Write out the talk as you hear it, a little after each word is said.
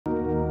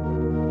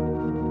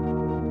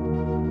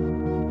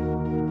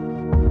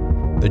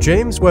The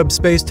James Webb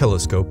Space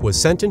Telescope was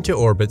sent into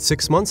orbit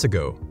 6 months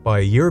ago by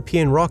a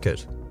European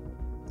rocket.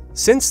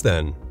 Since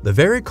then, the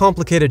very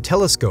complicated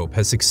telescope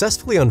has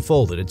successfully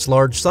unfolded its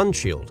large sun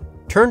shield,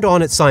 turned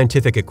on its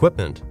scientific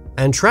equipment,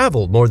 and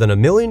traveled more than 1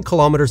 million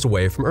kilometers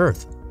away from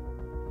Earth.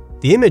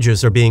 The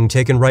images are being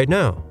taken right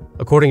now,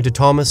 according to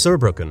Thomas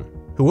Zurbuchen,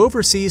 who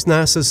oversees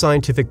NASA's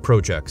scientific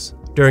projects,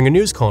 during a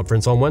news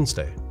conference on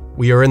Wednesday.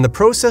 "We are in the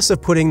process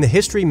of putting the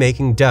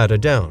history-making data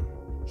down,"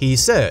 he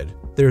said.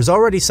 "There's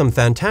already some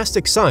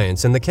fantastic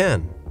science in the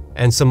can,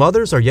 and some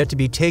others are yet to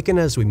be taken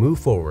as we move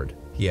forward,"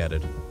 he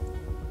added.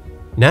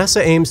 NASA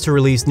aims to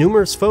release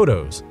numerous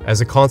photos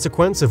as a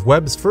consequence of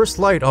Webb's first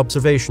light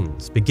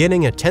observations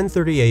beginning at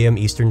 10:30 a.m.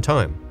 Eastern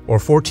Time, or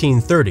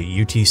 14:30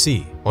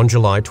 UTC, on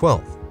July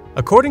 12th.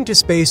 According to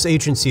space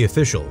agency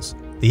officials,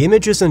 the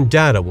images and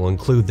data will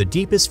include the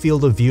deepest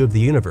field of view of the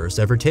universe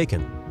ever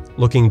taken,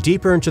 looking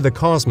deeper into the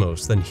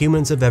cosmos than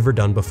humans have ever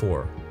done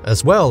before,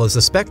 as well as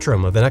the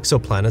spectrum of an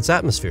exoplanet's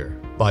atmosphere.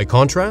 By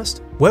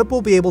contrast, Webb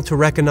will be able to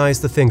recognize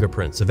the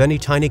fingerprints of any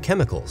tiny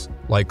chemicals,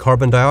 like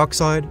carbon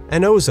dioxide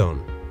and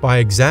ozone, by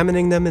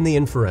examining them in the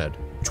infrared,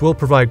 which will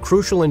provide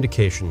crucial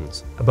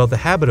indications about the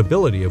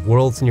habitability of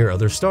worlds near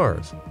other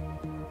stars.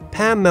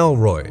 Pam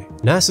Melroy,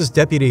 NASA's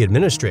deputy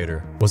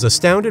administrator, was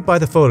astounded by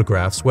the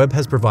photographs Webb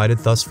has provided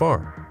thus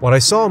far. "What I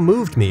saw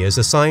moved me as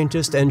a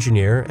scientist,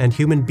 engineer, and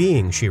human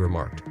being," she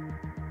remarked.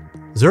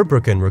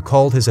 Zurbuchen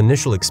recalled his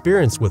initial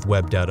experience with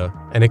Webb data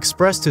and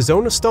expressed his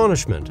own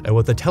astonishment at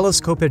what the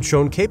telescope had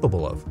shown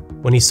capable of.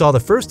 When he saw the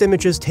first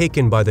images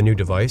taken by the new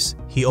device,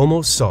 he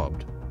almost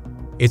sobbed.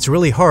 "It's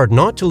really hard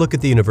not to look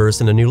at the universe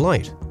in a new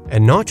light,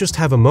 and not just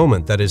have a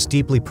moment that is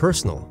deeply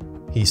personal,"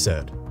 he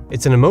said.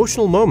 "It's an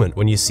emotional moment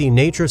when you see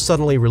nature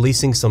suddenly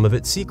releasing some of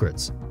its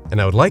secrets, and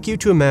I would like you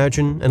to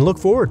imagine and look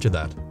forward to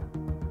that."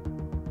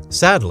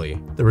 Sadly,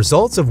 the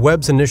results of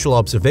Webb's initial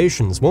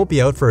observations won't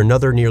be out for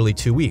another nearly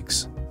 2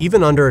 weeks.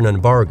 Even under an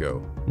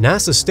embargo,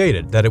 NASA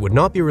stated that it would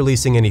not be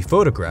releasing any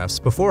photographs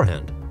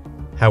beforehand.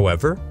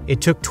 However, it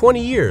took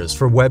 20 years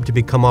for Webb to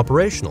become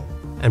operational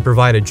and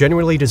provide a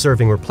genuinely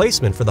deserving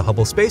replacement for the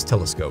Hubble Space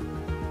Telescope.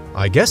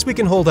 I guess we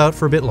can hold out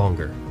for a bit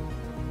longer.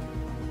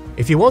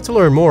 If you want to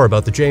learn more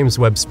about the James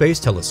Webb Space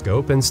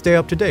Telescope and stay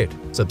up to date,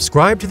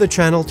 subscribe to the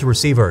channel to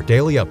receive our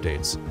daily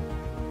updates.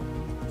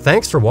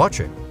 Thanks for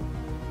watching.